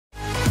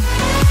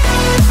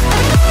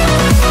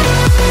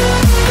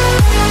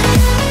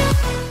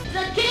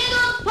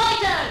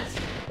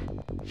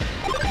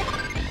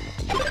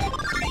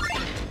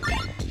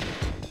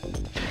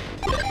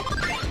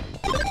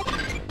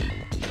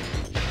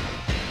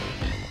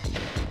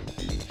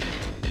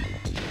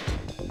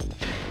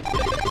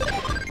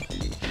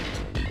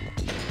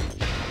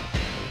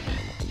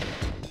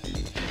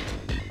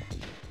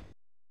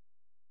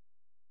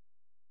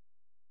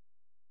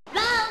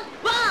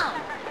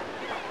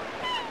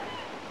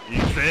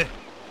行くぜ。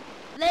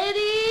レデ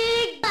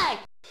ィーバイ。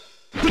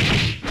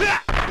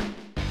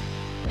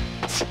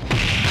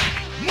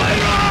前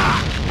は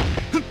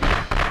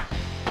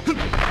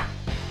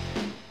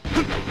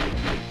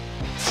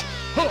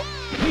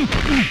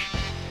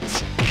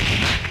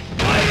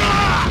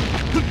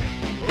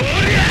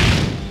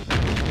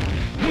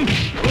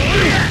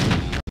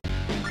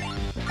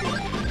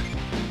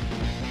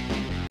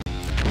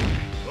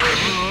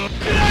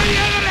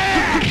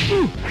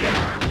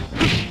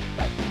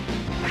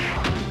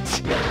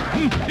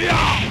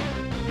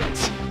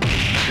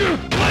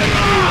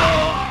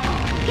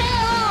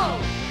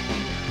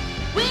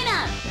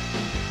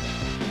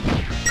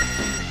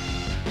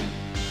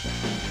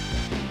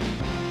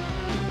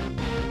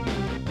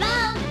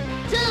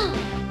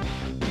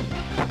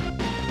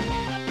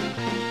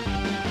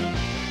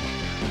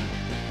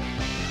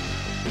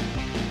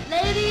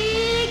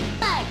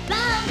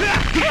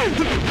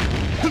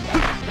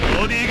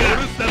ボディーが留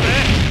守だぜ。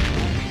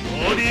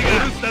ボディーが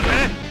留守だぜ。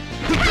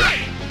ボ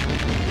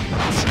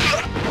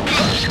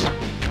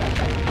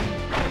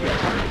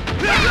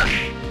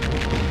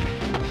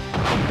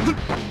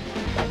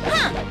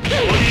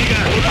ディーが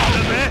留守だ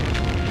ぜ。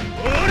お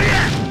りゃ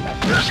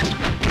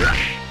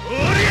お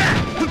りゃ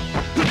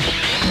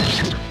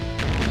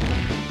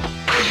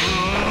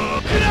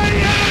食らい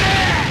やがれ。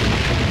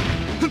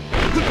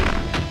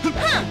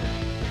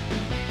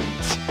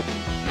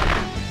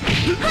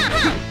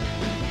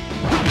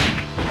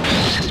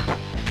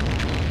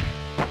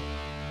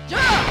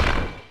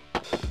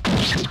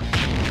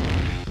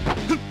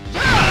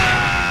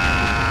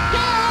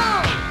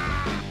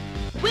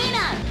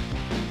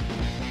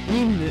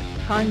任務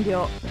完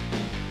了。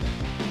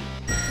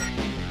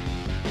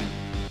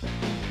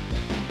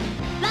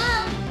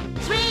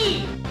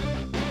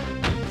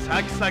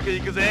サクサク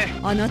いくぜ。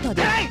あなた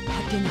で勝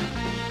てない。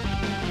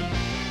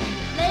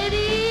レディ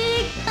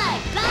ーバイ。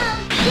ラウ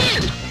ンド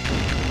2。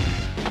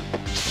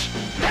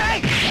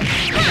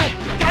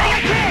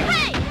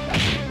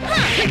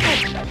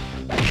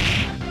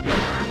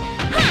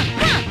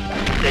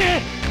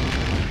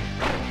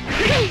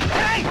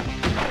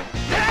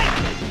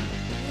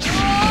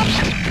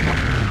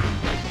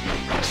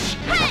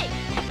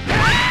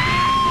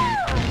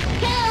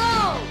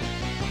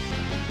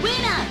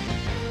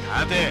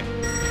勝て。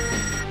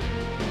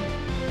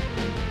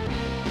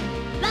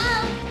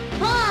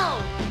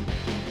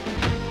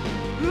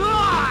う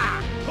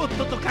わー、とっ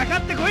ととかか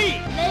ってこい。レ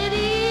デ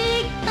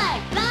ィーバイ。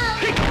ラウ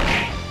ンド。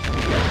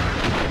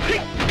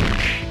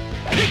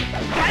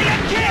ガイガン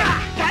キック、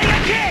ガイガン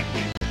キック。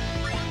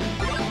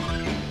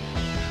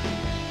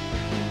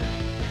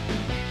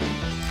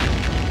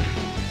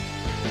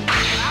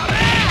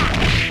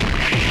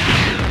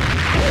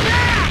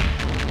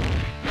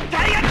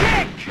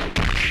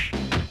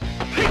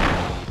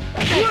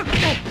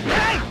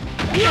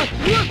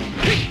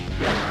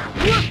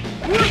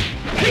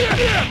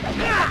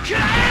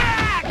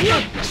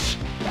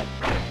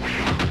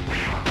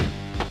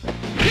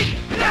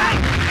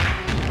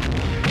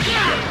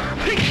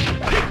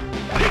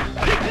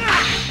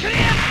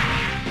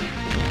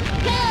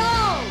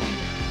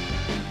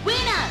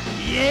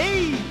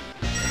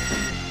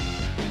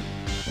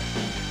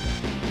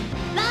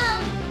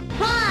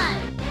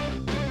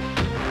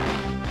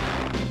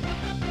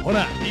ほ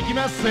ら、行き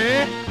ます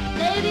ぜ。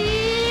レディ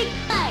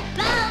ーバイ。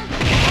ラウンド。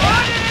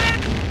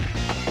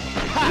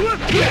はっ、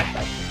くれ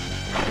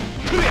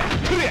くれ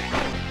くれ。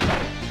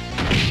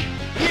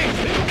イエス、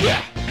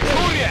そ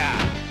りゃ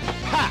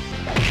はっ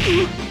は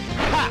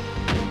っは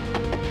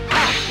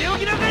っ、手をき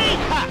なさい。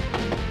はっ、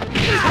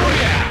そり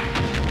ゃ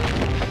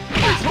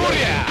そり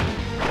ゃ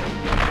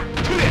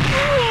くれ。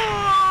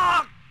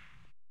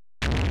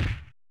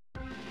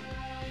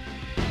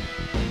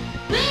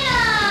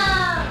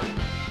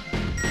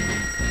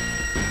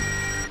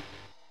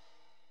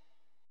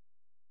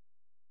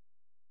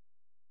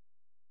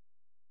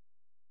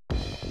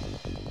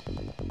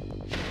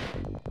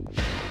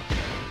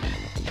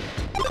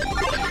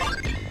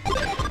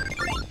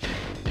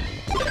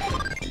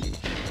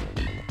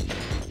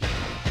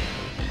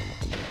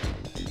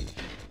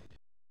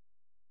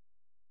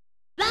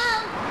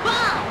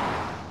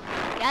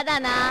やだ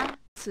な。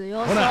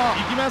強そう。ほら、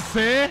行きます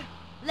ぜ。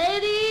レ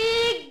ディ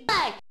ーバ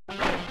イ。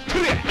く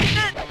れ。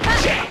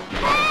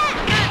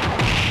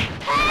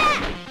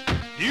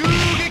遊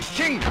撃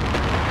剣。は、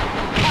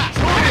そ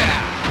りゃ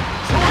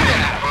そり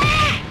ゃ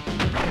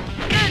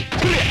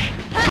くれ。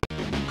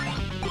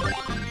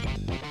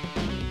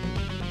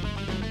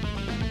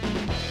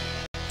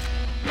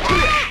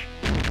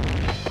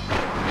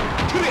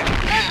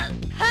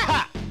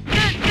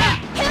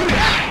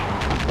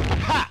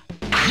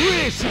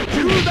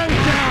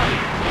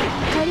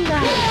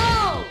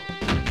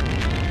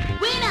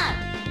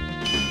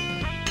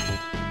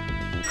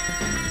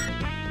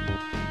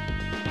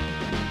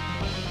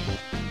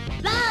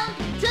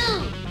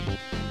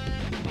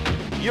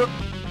よっ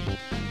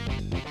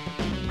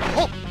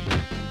ほっ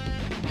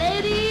レ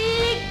ディ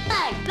ーバ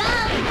イ。ラ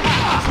ウンド。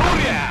そ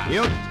りゃ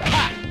よっ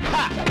は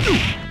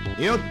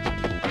っよっ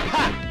は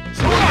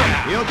そり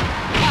ゃよっ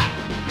は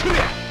くれ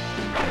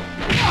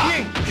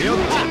よっち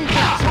んか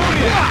そ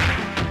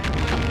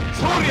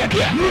りゃい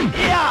や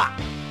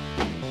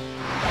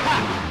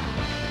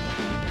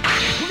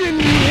不便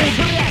にそ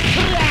りゃ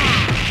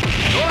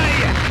どらい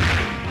や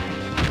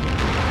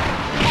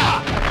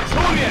そ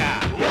りゃ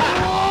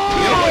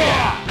よや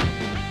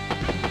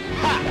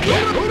ほら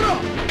ほら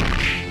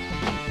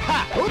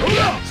ほら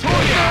そり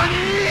ゃ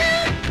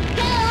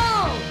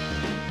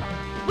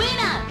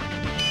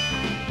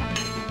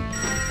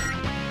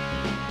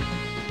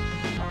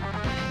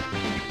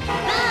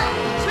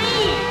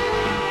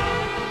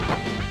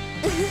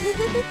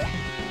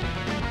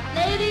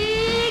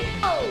Lady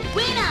Go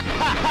Winner!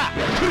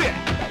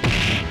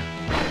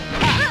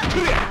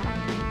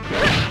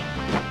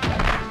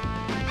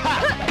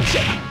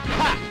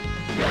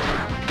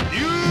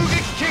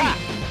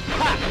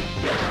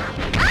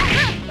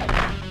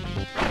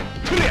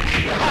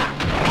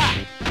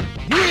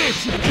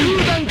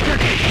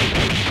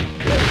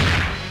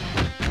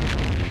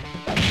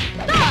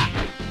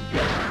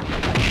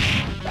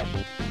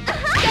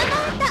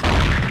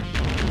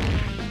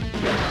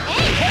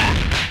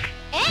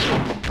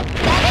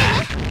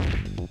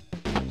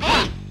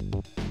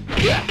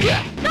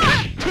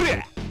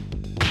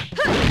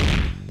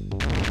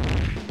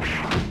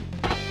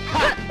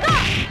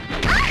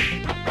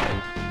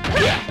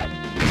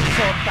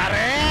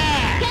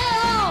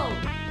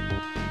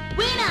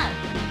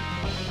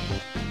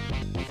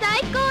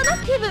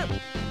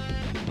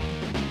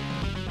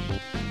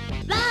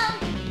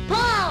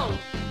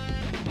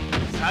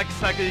サク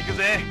サクいく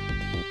ぜ。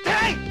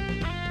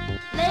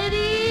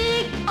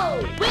Lady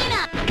Go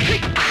Winner!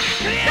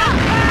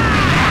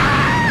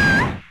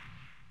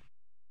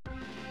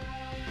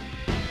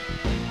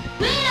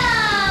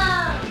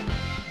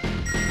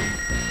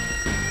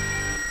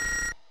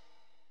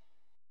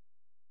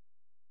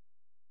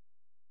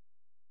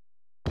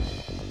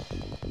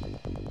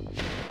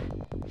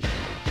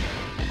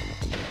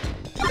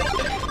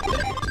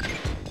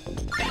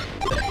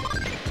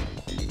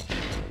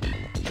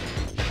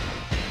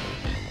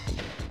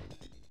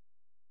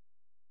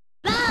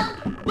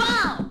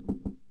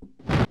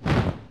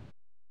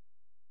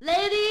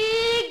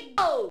 Lady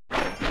Go!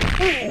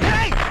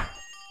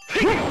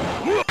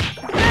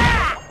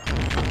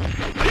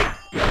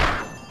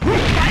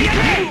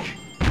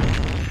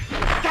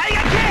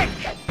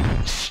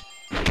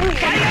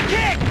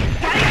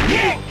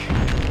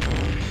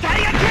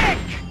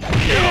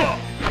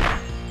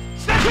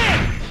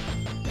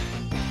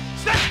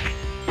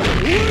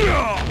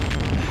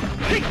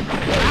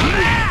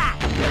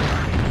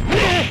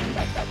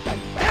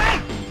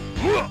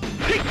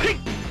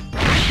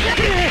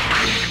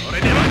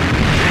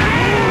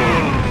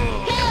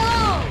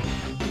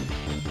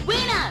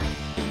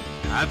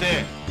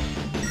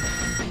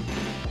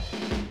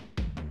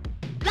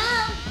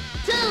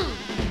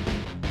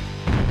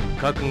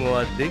覚悟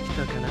はでき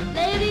たかな。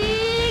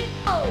 Lady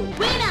Go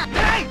Winner!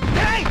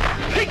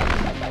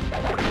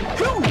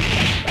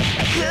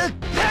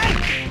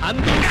 ハン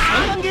ドル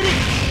3番蹴り。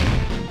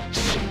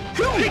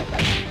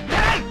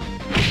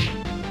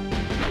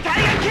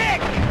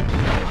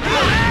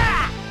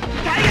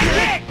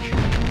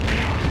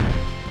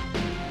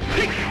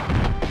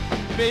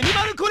ベニ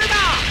マルこれだ。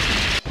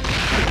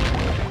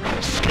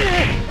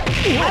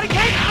ハリケー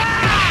ン。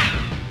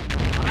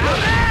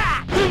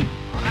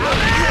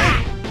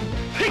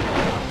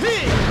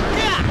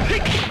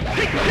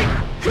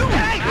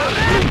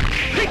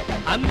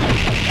ハンドル。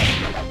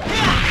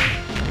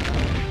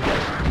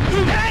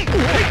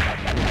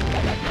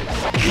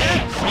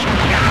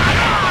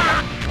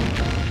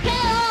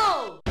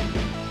KO!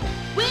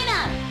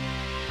 Winner!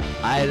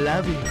 I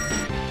love you.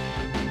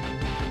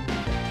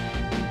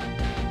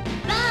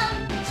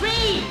 Round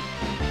 3!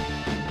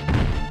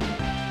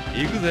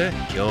 行くぜ、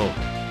今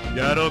日。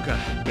やろうか、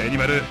ベニ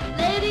マル。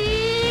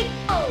 Lady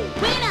Go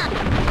Winner!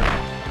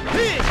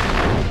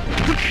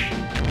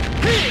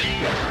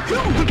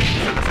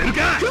 させる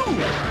か。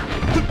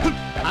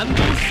ハン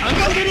ドル3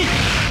番蹴り。見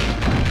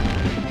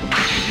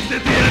せ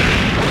てやる、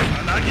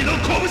さなぎの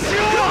拳を。お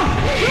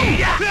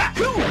りゃ。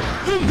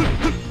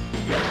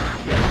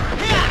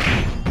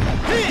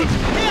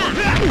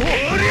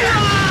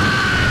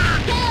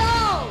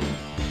 KO!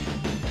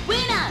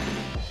 Winner!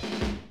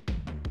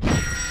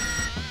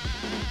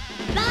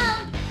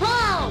 Round 4!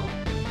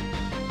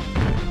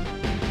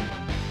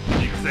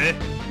 行くぜ。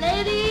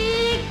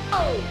 Lady Go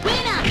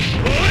Winner!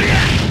 おりゃ。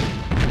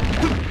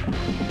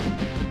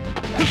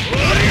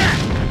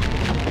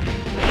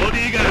ボデ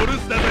ィがお留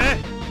守だぜ。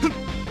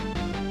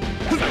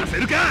させ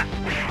るか。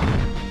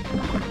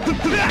お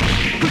りゃ。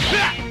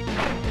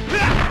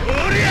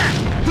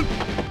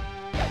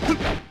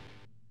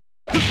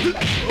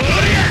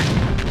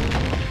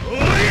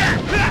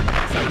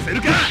させ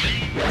るか。見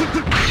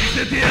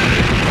せてやる、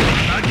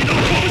さなぎの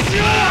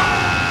拳を。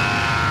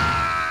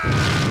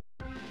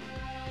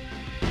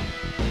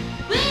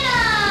Winner!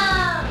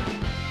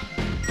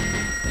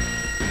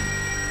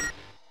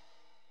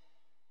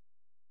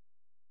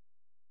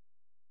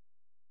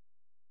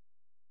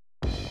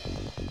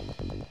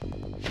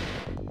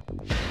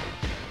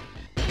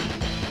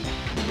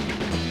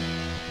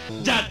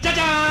 じゃじゃじ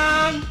ゃーん。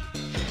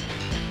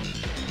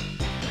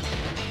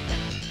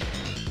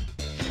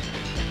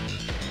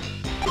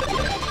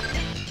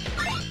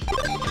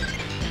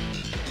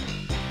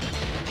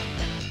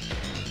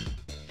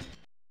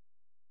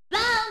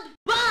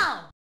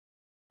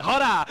ほ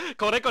ら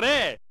これこ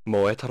れ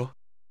燃えたろ。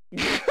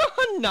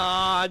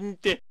なん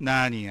て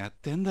何やっ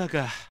てんだ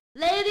か。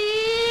レディ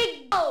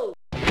ーゴ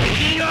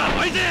いいが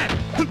おいぜ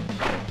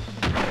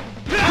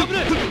危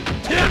ね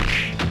え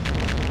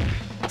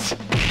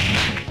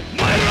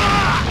前は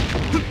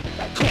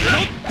危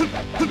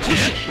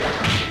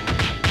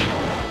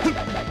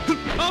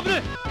ねえ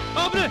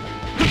危ね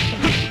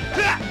え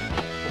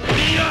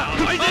いいが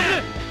おいぜ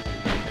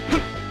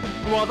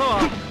技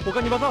は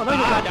他に技はない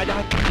のか。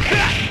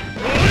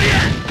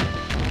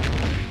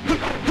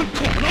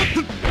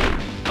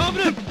危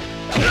ねえ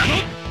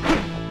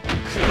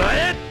くら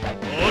え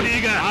ボデ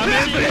ィがアメー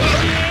ズ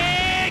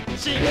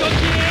信号機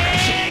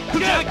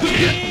ガキお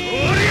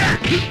りゃ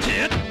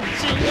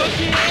信号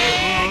機ガ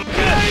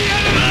イア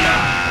ル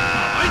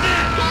おいで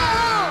ー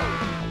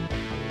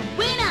ウ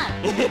ィナ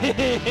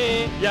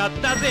ーやっ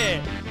た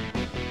ぜ。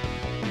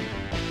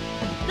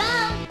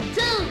ラウンド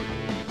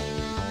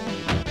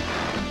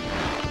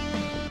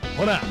2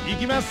ほら行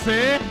きます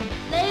ぜ。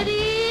レデ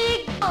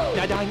ィーゴー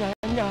やだや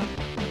や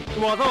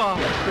技は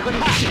他に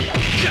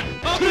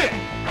あぶれく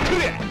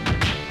れ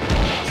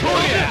そう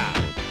や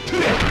く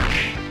れ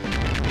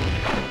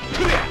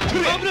く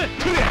れあぶれく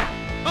れ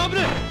あぶ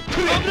れく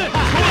れあぶれそ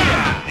うや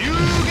遊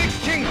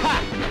撃剣は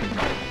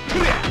く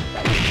れ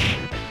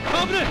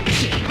あぶれは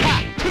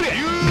くれ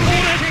遊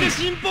撃剣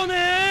進歩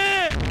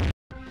ね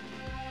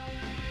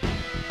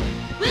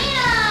ウィナ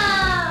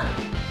ー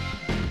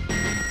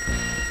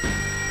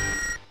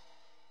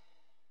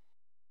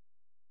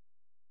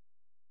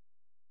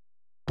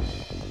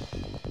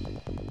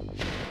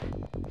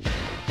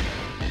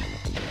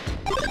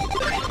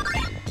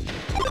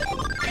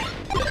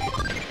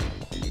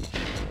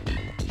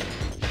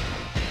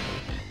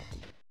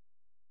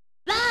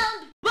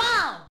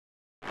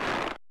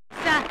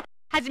さあ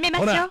始めま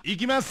しほょう。ら行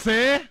きます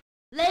ぜ。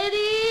レディ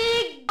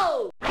ー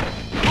ゴー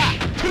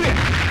くれ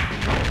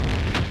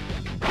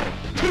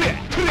くれ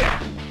くれ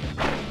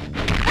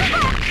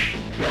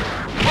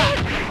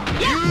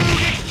遊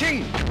撃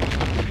剣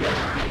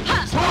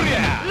そりゃ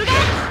うが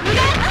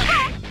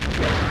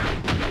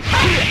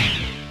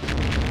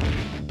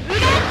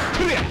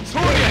くれそ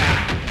りゃ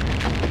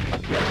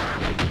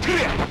くれ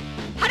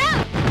払う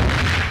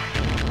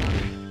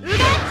う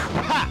が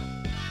は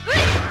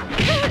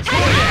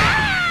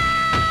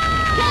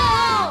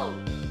KO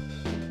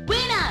ウィ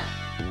ナー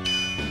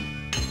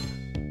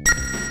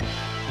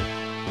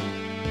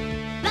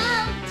ラウ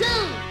ンド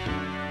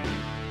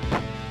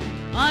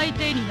相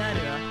手になる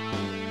わ。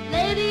2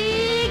レディ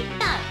ーゴー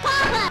パー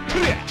フェクトく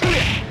れくれ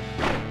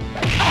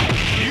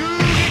遊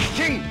撃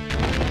剣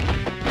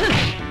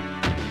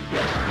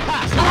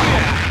はそりゃ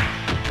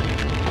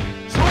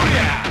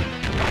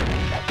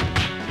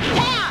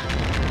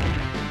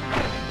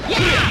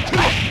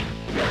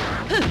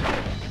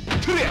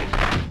くれ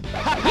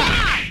は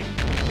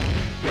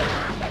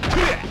く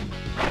れ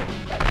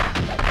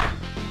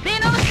ベ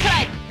ノムスト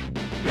ライク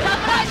サ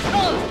プライズポ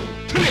ー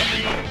ズ。くれ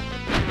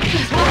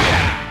そりゃ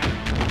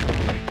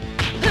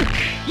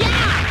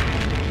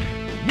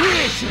名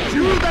手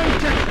榴弾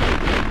剣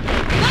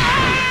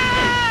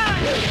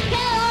KO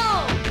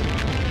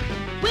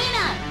ウィナ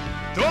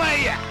ードライ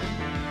ヤ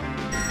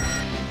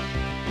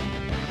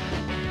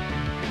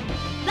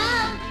ラウ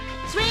ン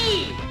ド3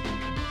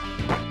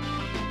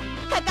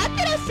かかっ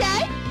てらっしゃ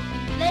い。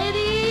レデ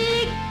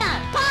ィーゴー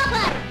パーフェ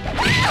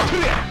クトく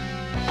れ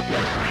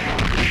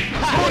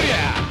そりゃ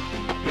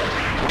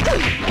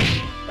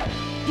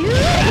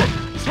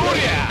そりゃ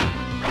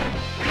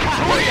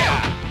そりゃ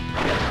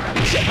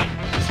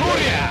そり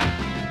ゃ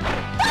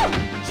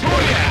そり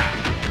ゃ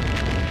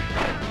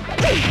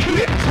く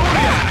れそ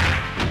りゃ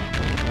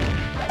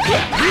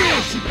名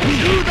手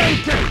榴弾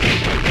剣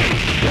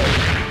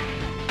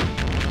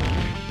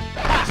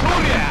そり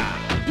ゃ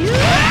ウ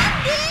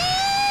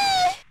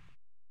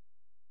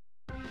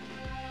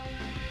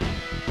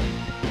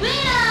ィナ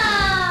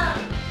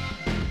ー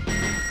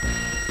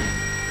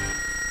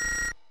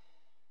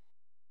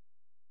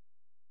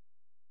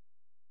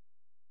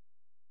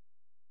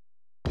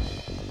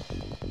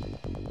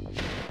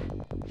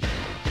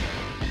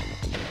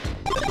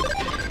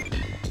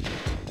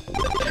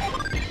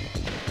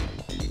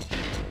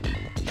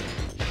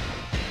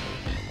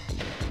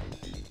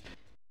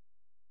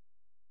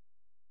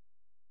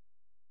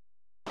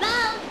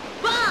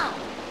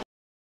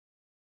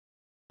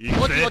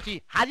ぼちぼ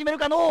ち始める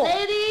かのレデ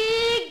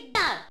ィ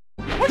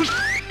ーゴー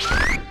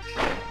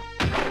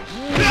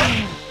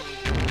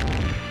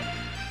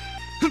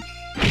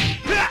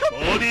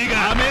ボディ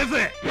が甘え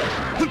ぜ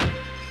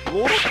お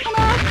ろか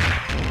な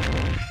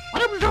あ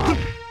れぶさ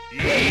い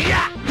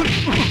や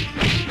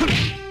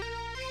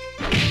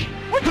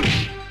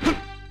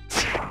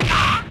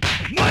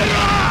前は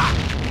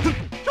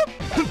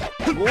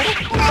おろ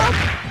かな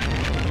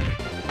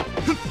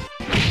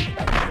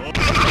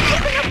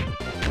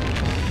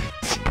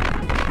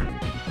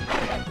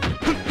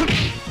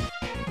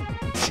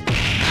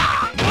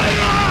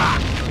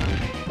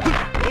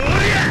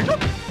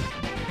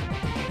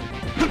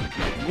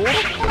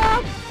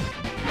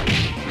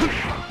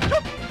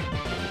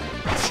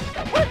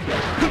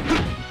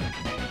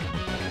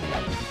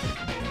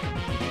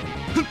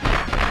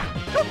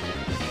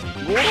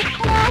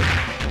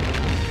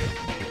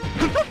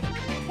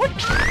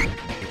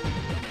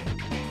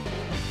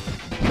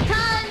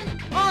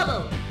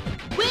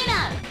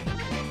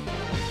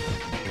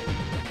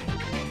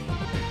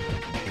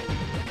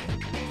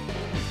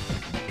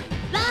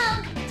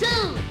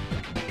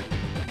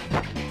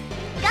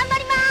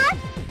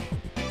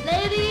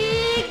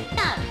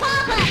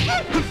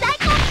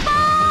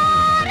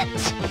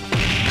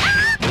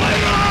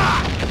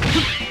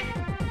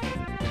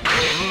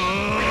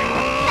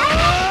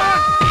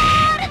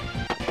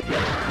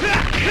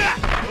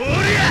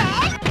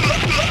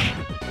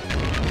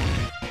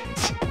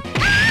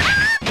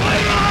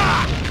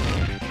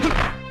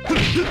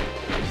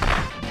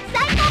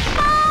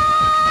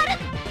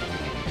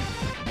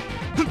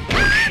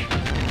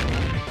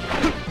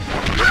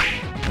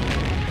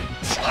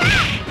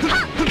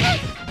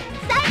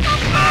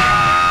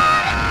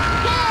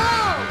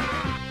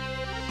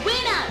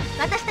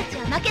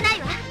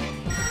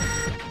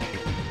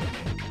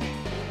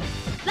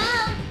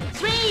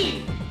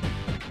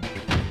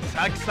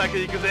サクサク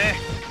いくぜ。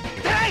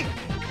タイレ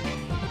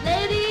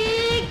デ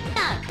ィー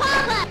パーフ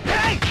ェクト。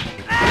タイ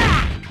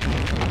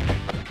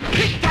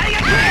タイガ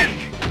ーキッ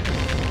ク。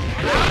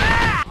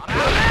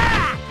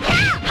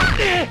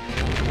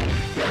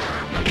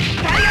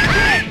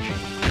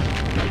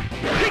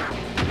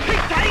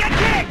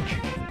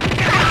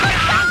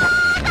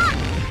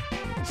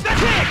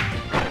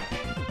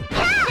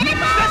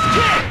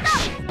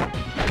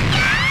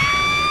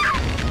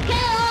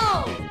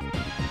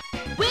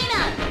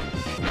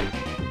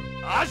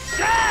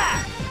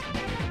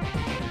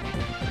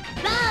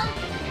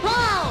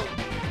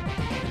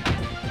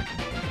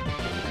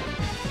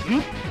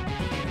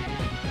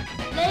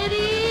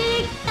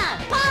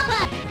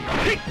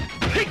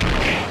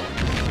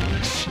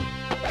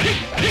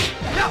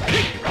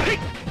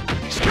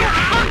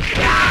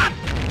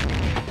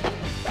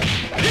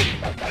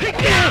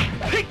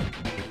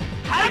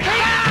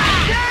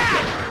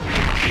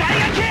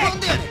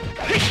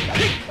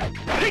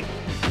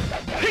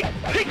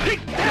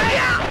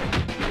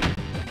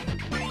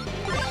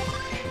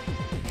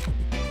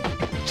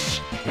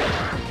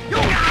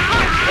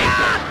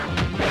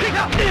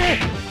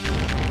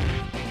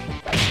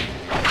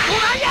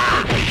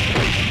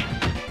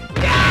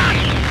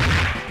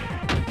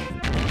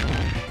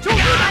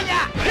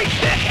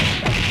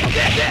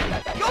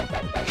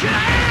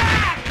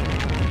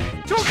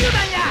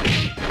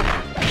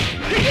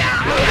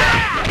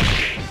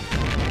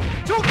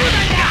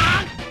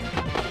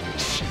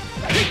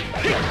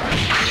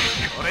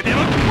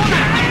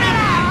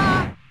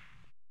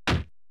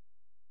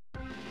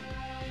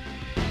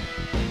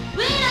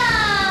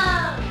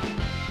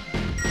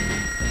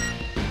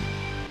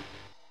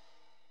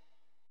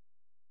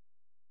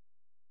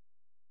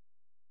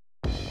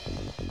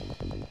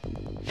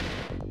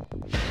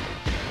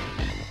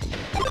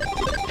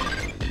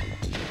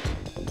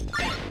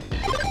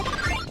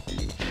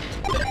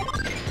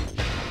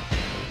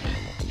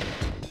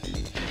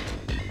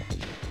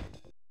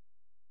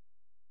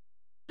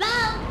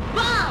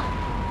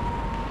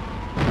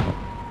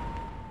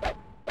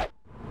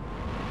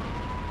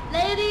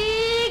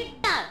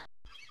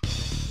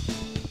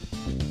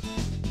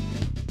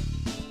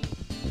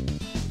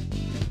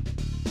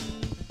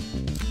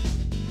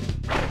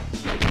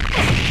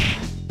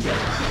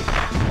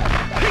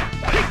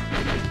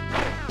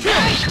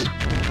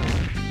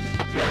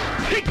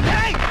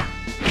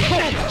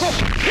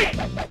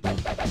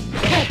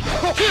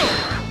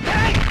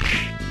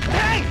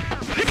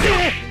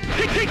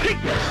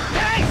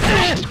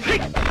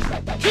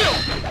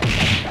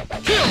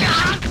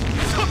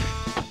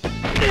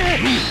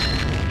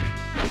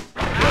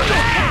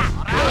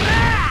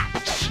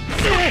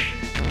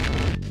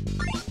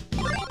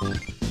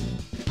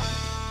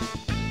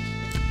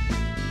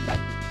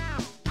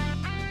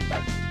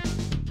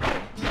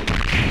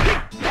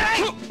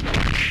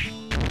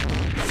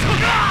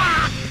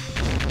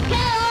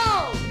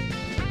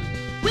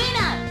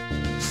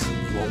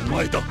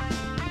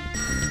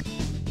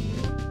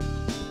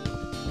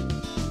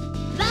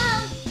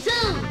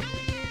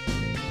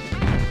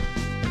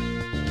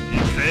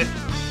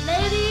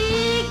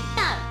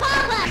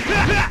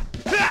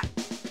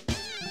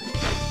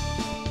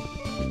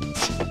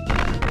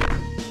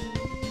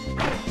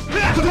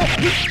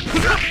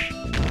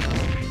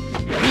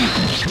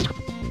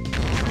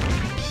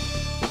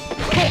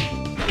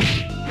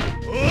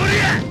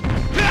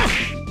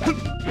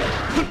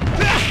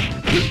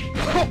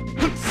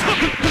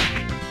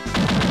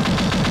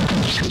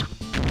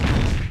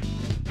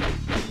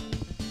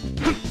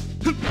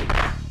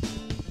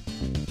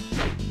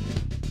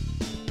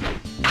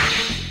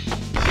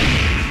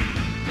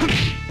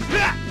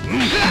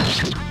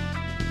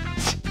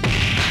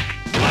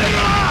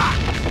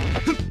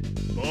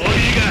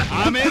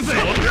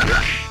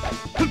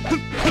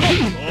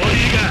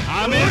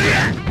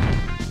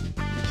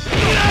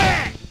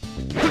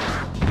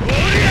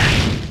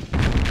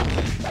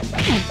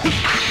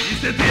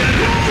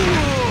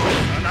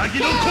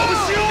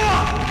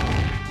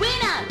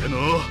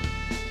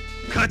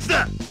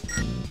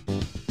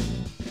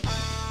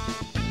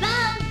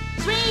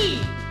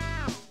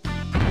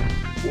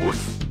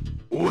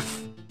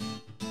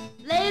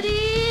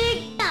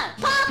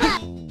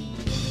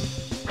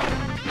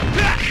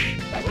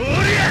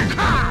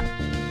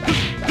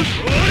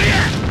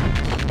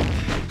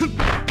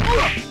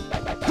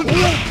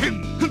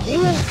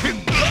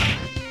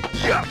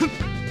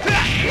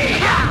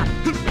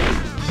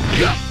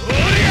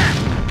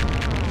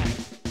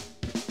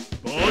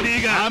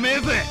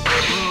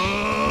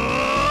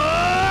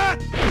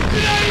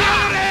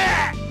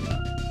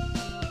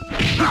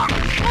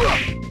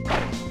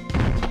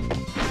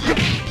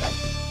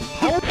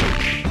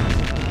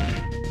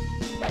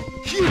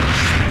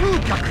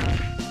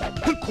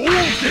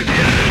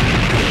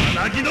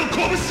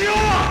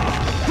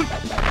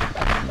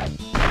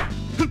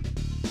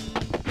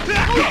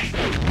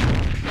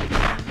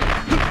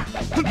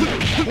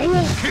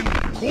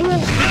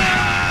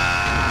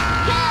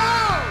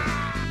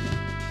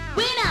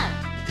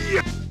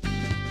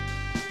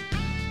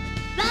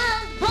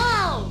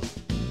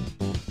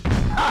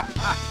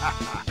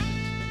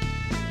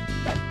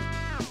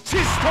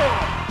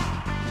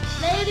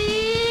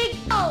Lady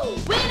go!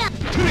 Winner!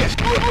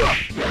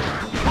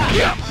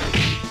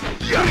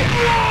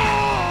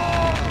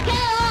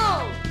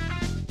 KO!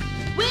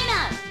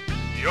 Winner!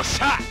 よっ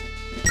しゃ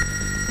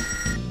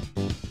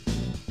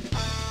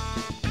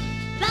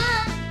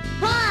Round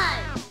 5!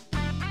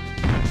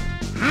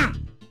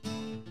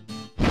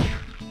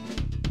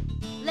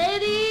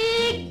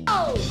 Lady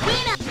go!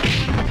 Winner!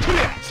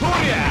 そり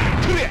ゃ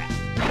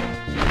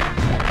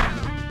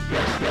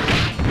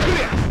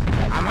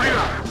甘い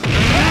わ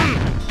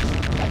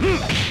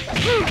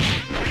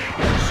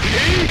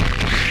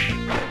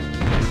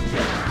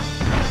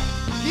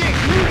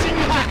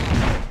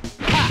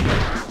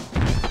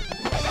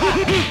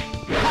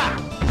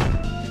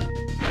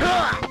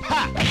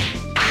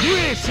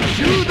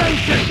銃弾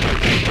剣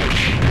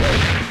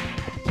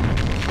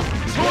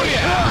そりゃ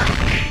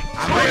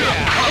甘いわ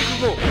覚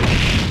悟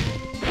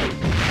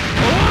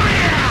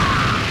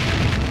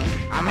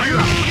甘い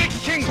わ銃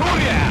撃剣そりゃ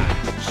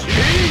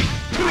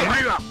甘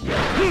いわそ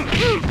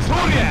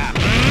りゃ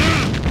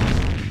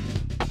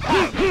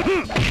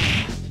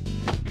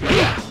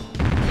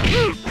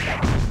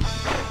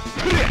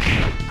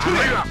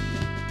甘いわ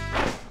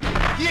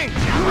剣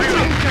甘いわ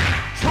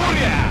そり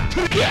ゃ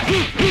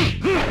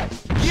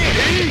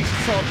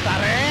そった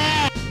れ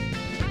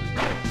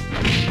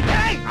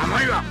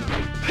甘いわ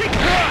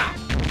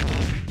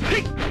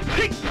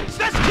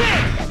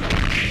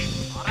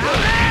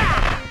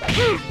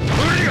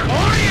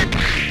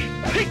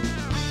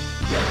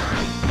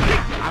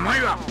甘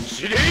いわ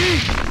しれい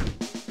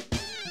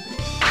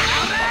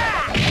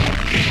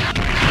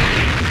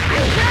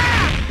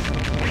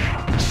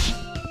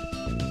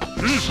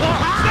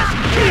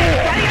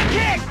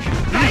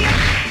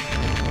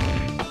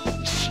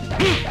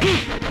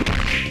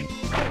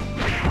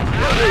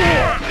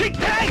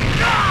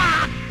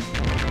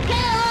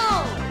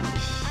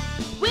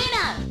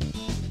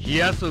火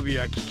遊び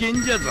は危険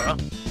じゃぞ。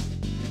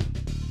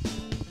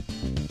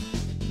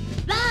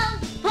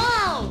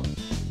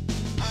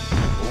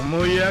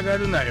思い上が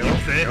るなよ。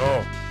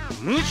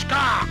無視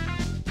か。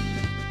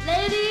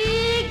レデ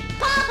ィー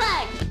パーフェ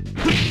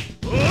ク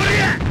ト。おりゃ。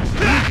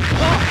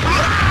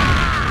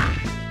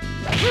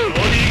ボ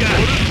ディがお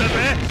るんだぜ。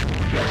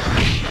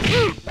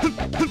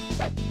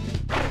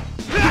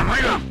甘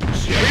いわ。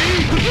シェイ。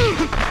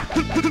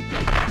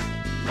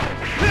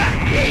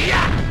いや。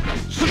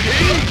シェイ。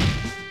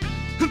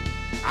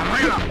甘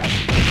いわ。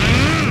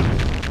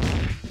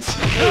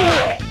お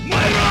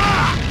前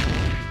は。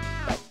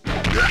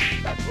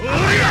お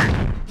りゃ。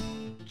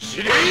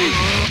シレイ。お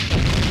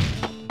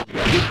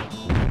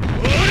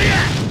りゃ。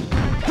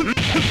お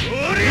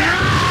りゃ。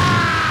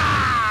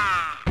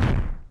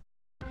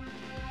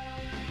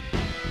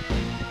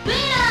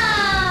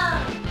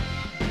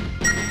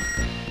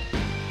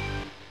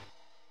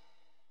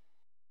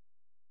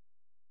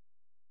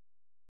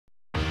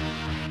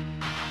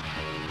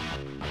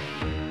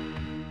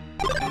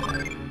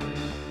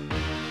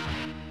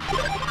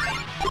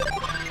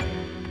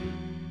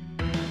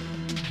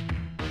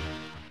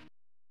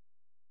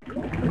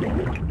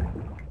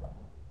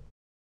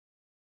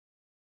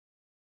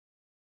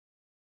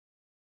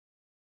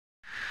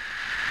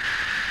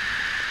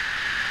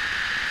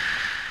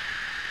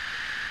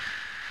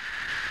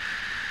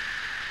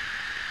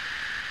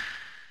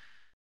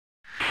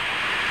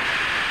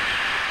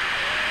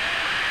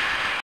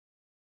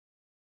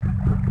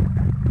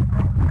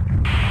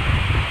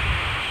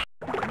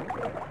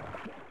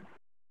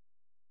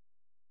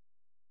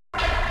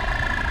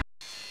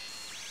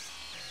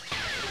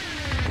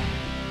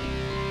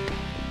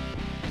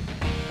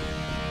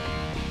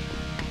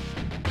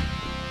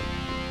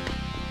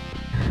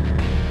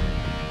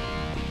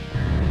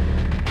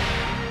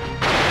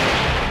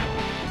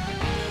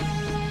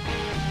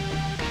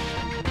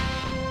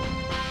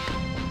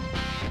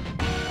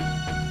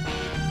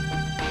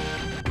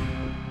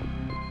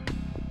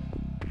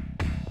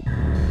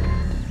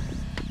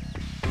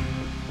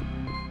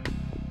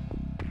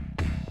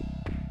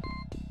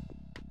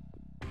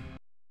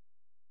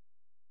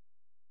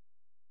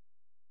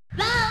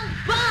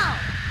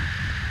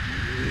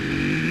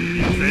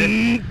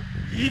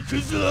行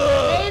くぞ。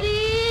レディ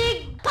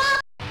ーパ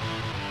ー。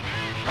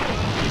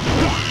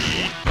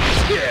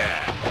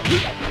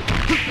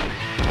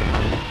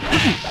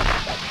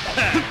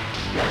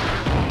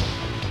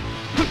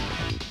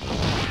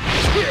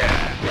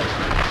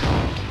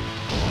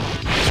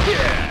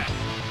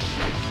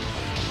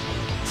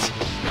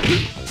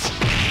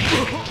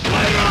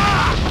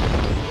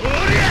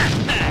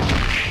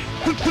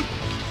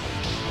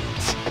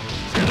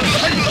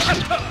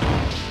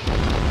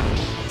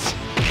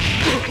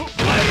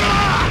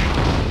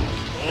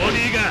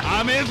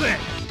甘えぜ。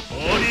ボ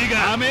ディ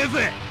が甘えぜ。食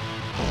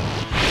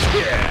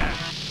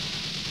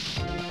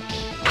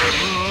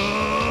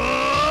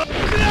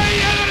らい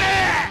やがれ。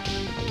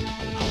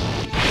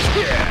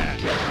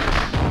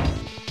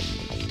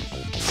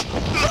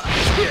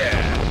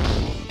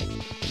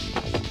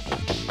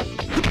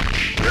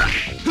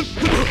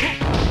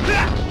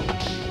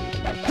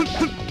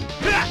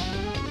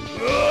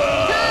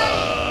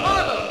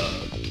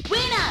ウィ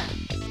ナー。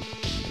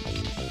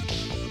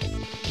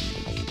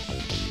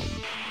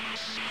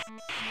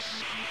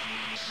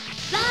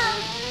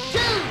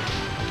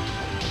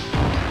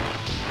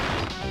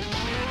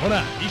ほ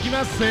ら行き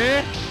ます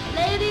ぜ。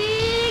レディ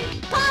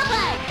ーパーフ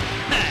ェ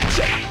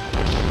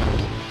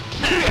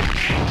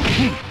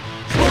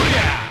そり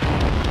ゃ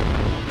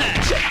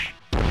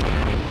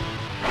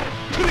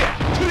くれ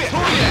くれそり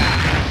ゃ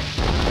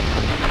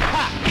は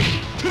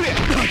くれ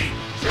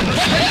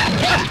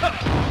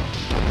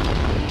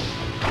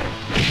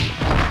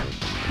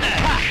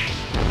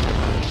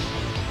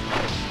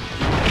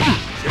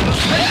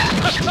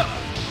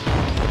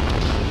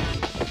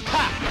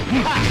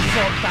そ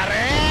ったれ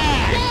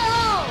KO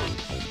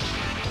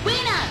ウィ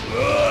ナー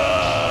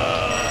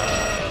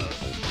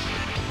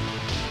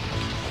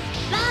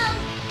ラウン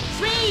ド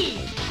3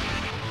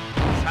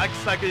サク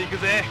サクいく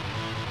ぜ。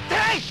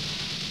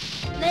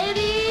レデ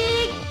ィ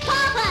ーパー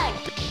フ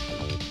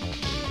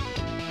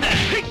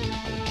ェ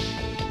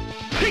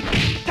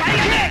タイ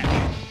ガー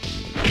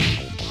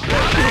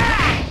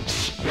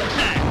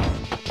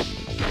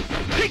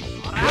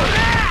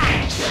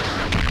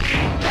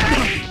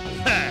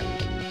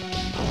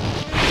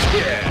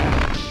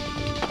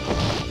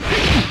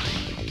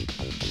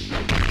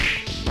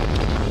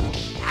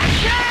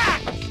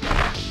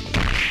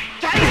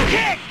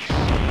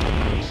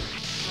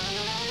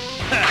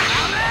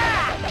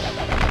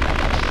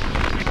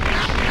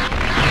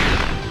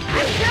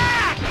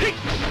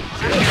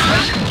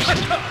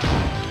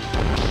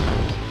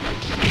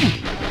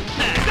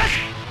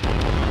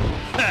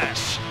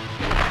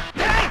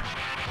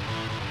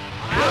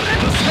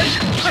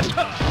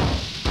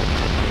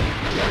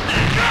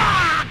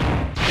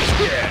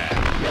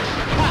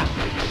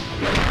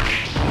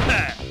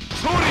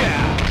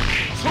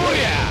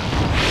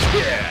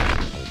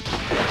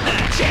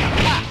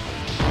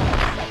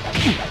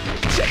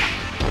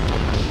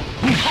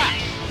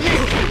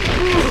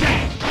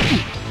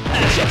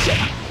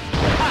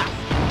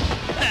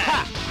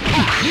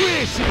上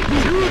司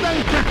中段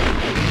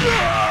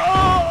脚。